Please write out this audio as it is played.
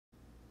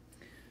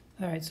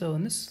Alright, so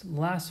in this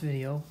last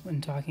video,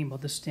 when talking about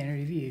the standard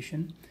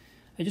deviation,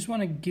 I just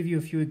want to give you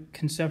a few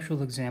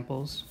conceptual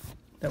examples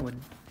that would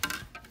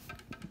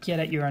get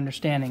at your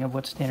understanding of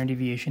what standard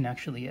deviation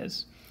actually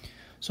is.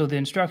 So the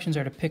instructions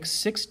are to pick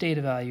 6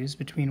 data values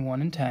between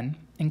 1 and 10,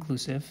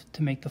 inclusive,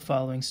 to make the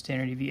following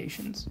standard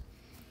deviations.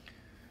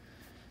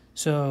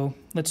 So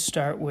let's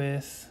start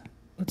with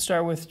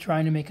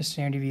trying to make a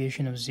standard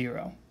deviation of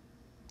 0.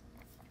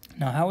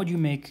 Now, how would you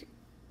make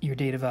your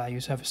data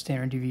values have a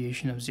standard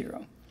deviation of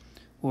 0?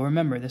 Well,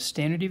 remember, the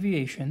standard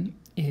deviation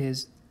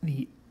is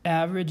the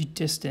average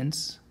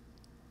distance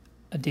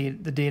the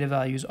data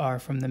values are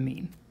from the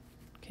mean.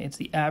 Okay, it's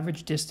the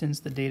average distance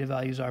the data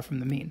values are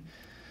from the mean.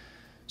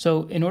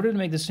 So in order to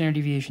make the standard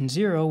deviation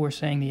 0, we're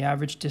saying the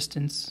average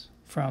distance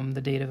from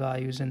the data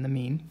values and the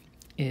mean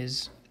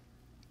is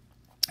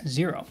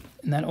 0.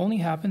 And that only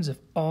happens if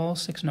all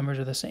 6 numbers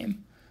are the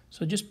same.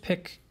 So just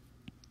pick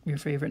your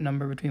favorite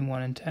number between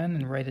 1 and 10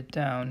 and write it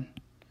down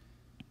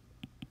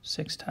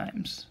 6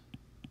 times.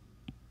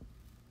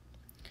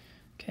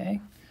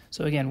 Okay,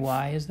 so again,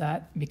 why is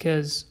that?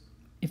 Because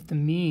if the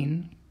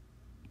mean,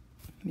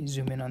 let me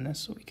zoom in on this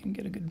so we can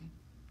get a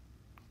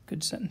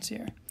good sentence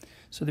here.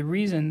 So the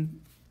reason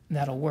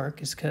that'll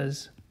work is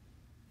because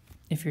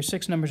if your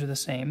 6 numbers are the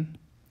same,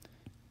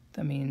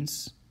 that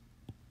means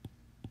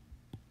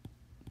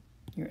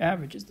your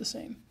average is the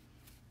same.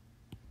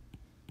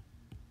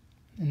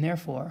 And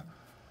therefore,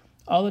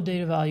 all the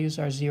data values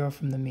are 0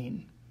 from the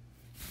mean.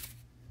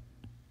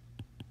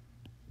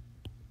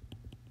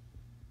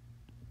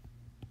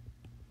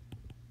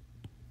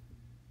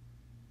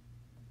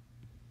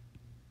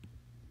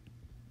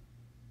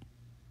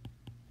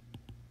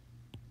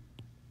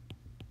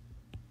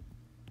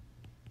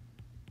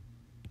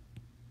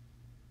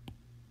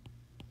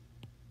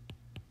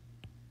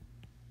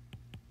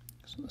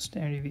 So the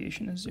standard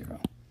deviation is 0.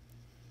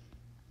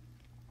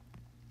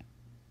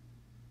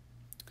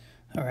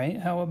 All right,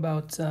 how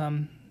about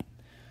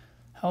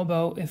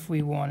if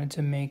we wanted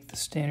to make the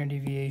standard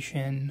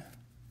deviation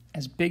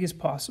as big as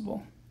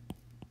possible?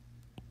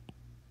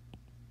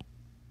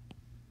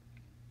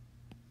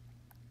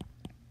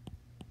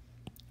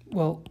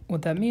 Well,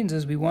 what that means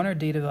is we want our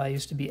data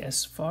values to be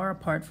as far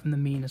apart from the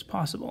mean as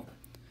possible.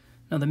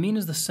 Now, the mean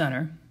is the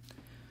center.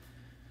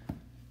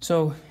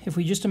 So if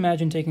we just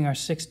imagine taking our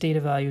 6 data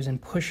values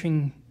and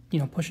pushing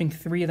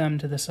 3 of them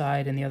to the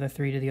side and the other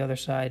 3 to the other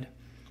side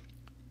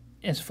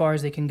as far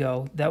as they can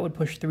go, that would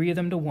push 3 of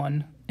them to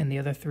 1 and the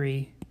other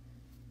 3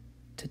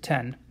 to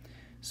 10.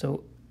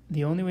 So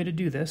the only way to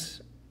do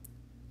this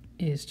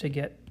is to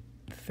get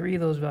 3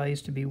 of those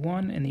values to be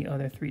 1 and the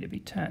other 3 to be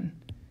 10.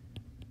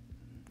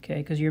 Okay,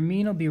 because your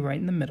mean will be right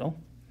in the middle.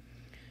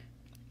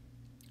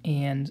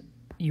 And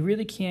you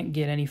really can't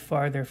get any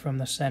farther from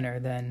the center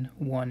than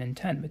 1 and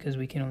 10 because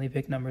we can only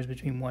pick numbers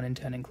between 1 and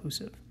 10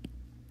 inclusive.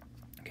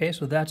 Okay,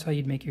 so that's how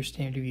you'd make your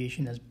standard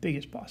deviation as big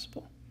as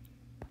possible.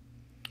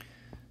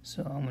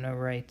 So I'm going to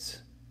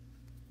write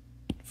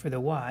for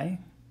the y,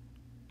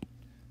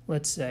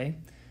 let's say,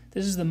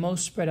 this is the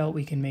most spread out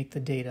we can make the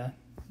data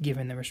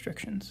given the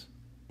restrictions.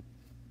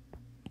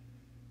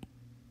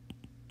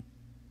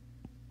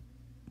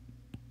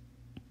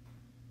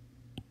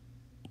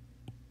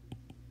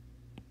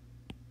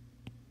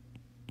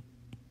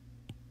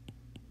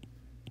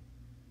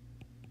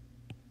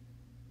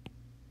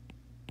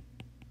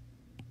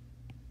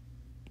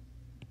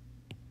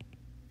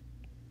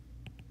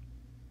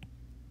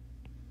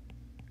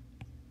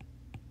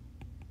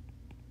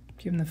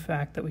 Given the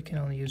fact that we can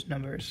only use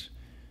numbers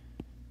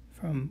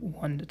from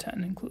 1 to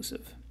 10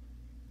 inclusive.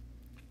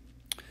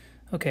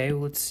 Okay,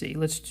 well, let's see.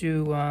 Let's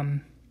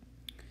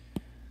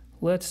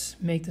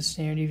make the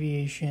standard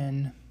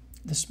deviation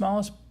the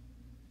smallest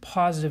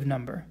positive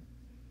number.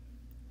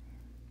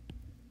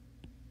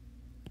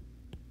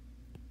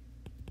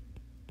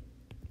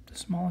 The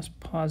smallest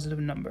positive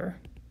number.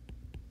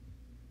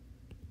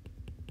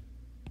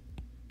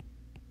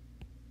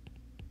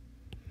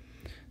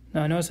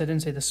 Now, notice I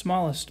didn't say the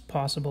smallest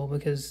possible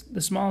because the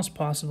smallest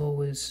possible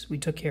was, we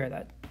took care of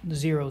that.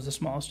 0 is the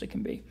smallest it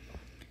can be.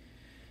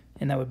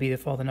 And that would be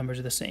if all the numbers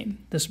are the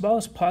same. The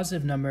smallest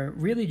positive number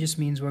really just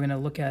means we're going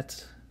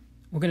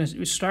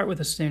to start with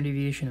a standard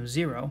deviation of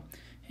 0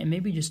 and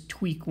maybe just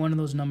tweak one of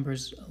those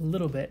numbers a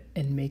little bit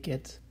and make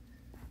it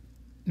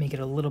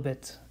a little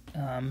bit,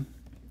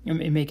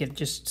 make it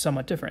just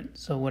somewhat different.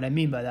 So what I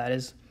mean by that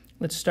is,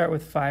 let's start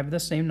with 5 of the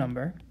same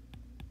number.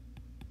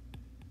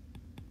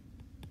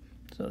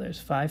 So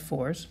there's 5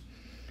 4s.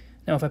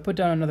 Now if I put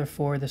down another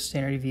 4, the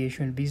standard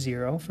deviation would be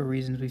 0 for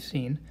reasons we've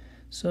seen.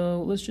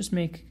 So let's just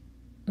make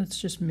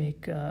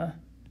that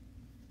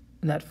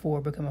last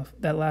 4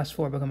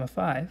 become a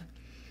 5.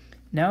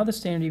 Now the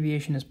standard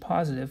deviation is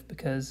positive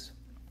because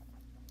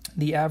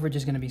the average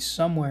is going to be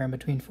somewhere in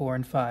between 4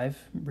 and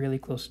 5, really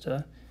close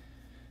to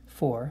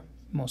 4,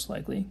 most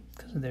likely,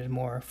 because there's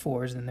more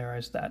 4s than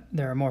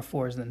there are more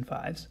 4s than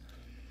 5s.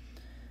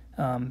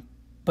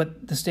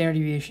 But the standard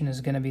deviation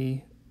is going to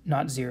be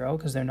not 0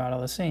 because they're not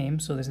all the same,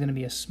 so there's going to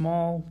be a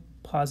small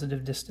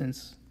positive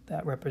distance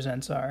that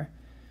represents our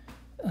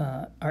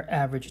our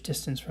average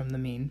distance from the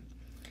mean.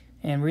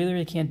 And really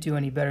we can't do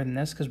any better than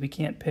this because we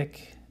can't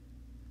pick,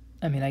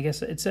 I mean, I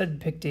guess it said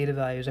pick data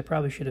values. I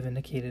probably should have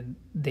indicated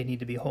they need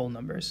to be whole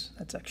numbers.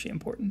 That's actually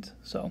important.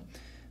 So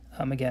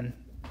again,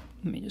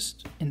 let me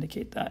just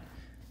indicate that.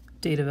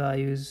 Data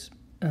values,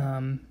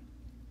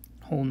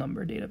 whole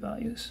number data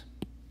values.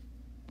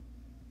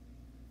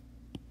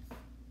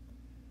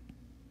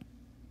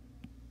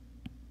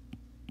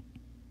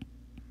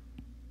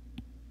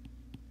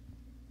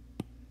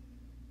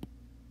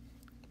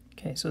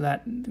 Okay, so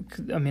that,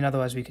 I mean,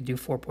 otherwise we could do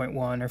 4.1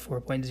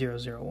 or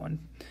 4.001.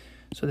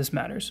 So this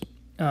matters.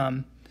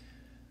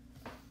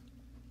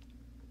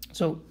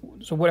 So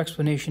what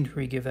explanation do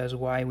we give as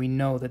why we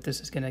know that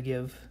this is going to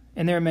give?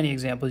 And there are many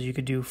examples. You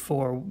could do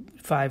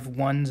 5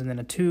 ones and then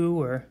a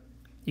 2, or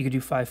you could do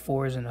 5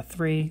 fours and a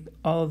 3.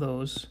 All of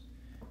those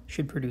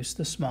should produce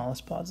the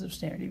smallest positive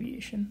standard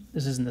deviation.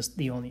 This isn't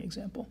the only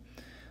example.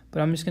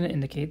 But I'm just going to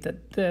indicate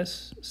that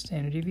this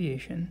standard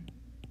deviation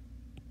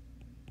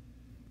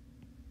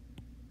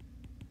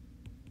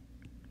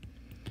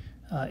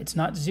it's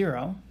not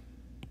 0.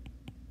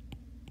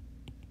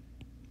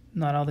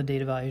 Not all the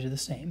data values are the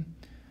same.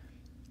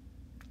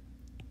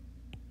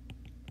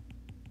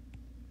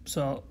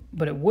 So,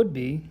 but it would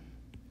be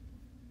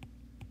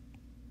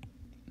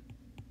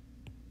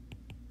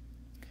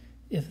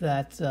if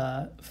that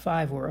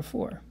 5 were a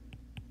 4.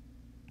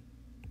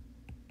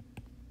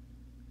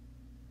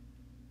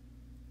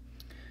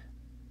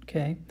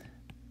 Okay.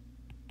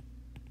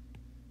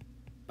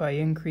 By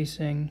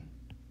increasing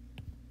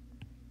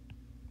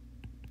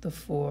the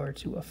 4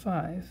 to a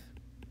 5,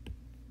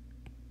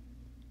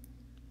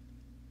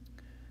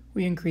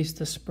 we increase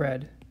the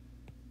spread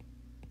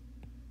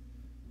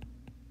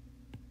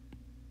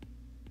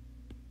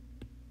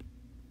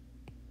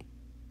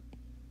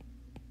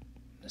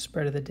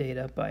of the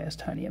data by a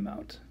tiny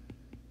amount.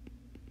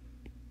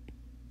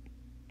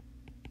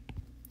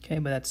 Okay,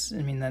 but that's,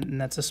 I mean,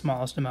 that's the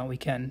smallest amount we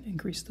can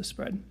increase the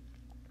spread.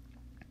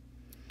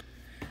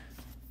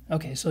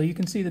 Okay, so you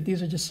can see that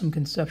these are just some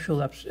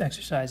conceptual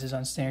exercises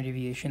on standard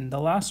deviation. The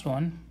last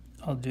one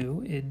I'll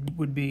do, it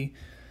would be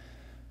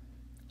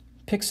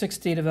pick 6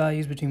 data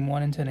values between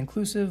 1 and 10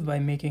 inclusive by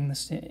making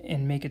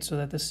and make it so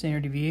that the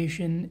standard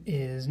deviation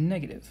is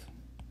negative.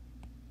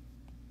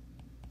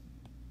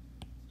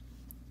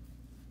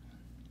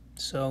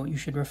 So you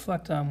should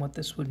reflect on what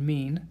this would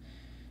mean.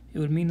 It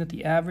would mean that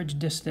the average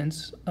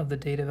distance of the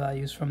data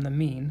values from the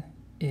mean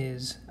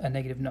is a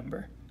negative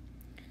number.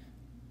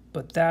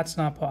 But that's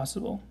not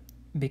possible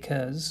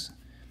because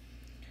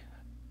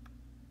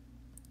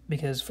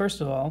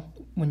first of all,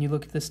 when you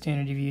look at the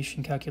standard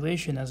deviation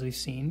calculation, as we've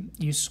seen,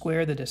 you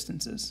square the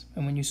distances.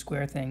 And when you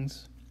square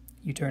things,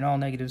 you turn all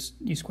negatives,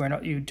 you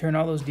turn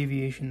all those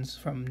deviations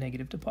from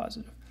negative to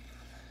positive.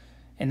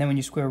 And then when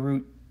you square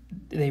root,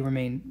 they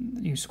remain,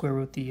 you square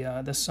root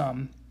the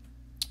sum,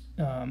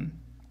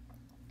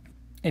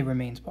 it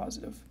remains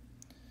positive.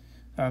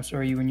 I'm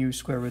sorry, when you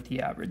square root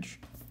the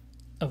average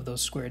of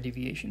those square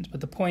deviations.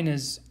 But the point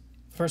is,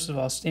 first of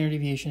all, standard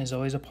deviation is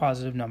always a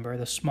positive number.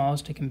 The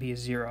smallest it can be is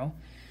 0.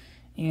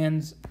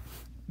 And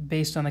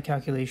based on the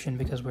calculation,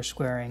 because we're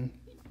squaring,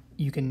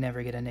 you can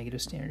never get a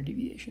negative standard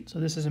deviation. So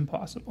this is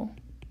impossible.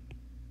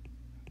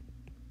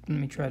 Let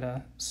me try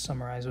to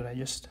summarize what I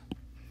just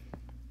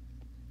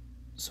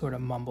sort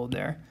of mumbled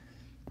there.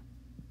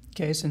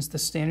 Okay, since the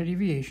standard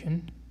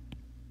deviation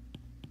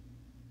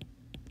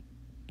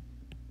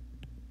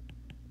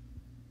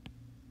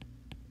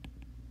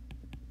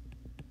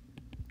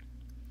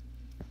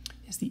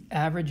is the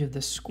average of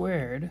the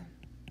squared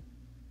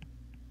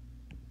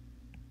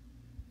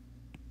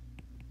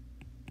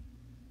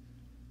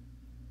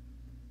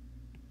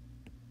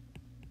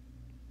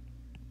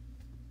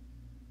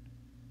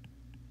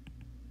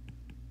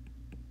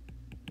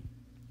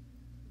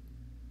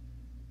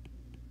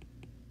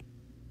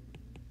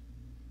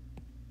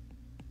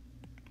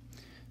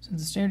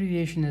since the standard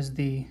deviation is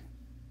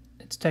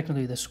it's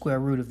technically the square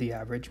root of the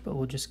average, but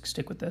we'll just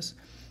stick with this.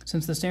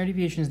 Since the standard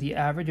deviation is the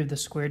average of the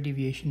squared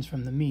deviations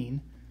from the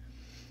mean,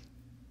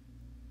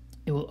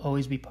 it will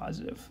always be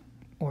positive,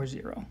 or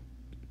 0.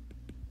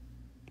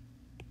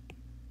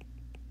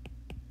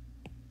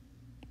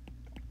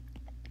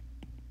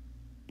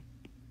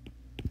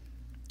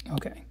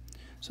 Okay,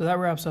 so that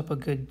wraps up a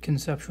good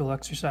conceptual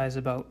exercise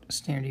about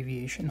standard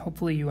deviation.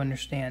 Hopefully you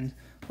understand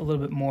a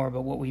little bit more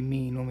about what we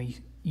mean when we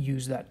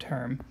use that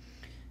term.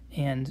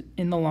 And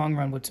in the long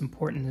run, what's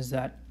important is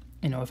that,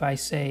 if I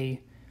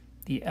say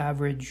the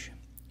average,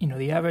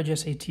 the average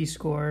SAT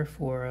score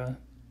for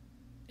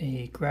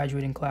a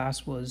graduating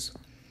class was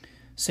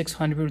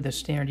 600 with a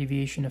standard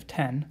deviation of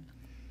 10,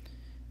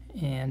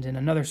 and in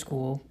another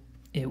school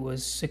it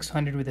was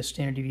 600 with a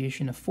standard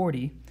deviation of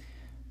 40,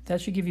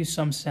 that should give you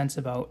some sense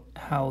about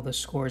how the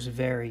scores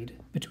varied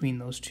between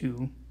those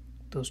two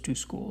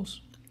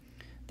schools.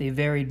 They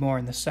varied more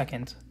in the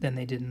second than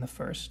they did in the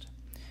first,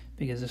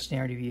 because the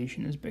standard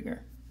deviation is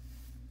bigger.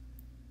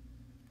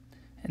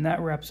 And that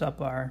wraps up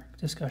our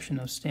discussion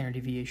of standard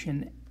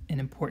deviation, an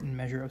important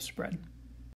measure of spread.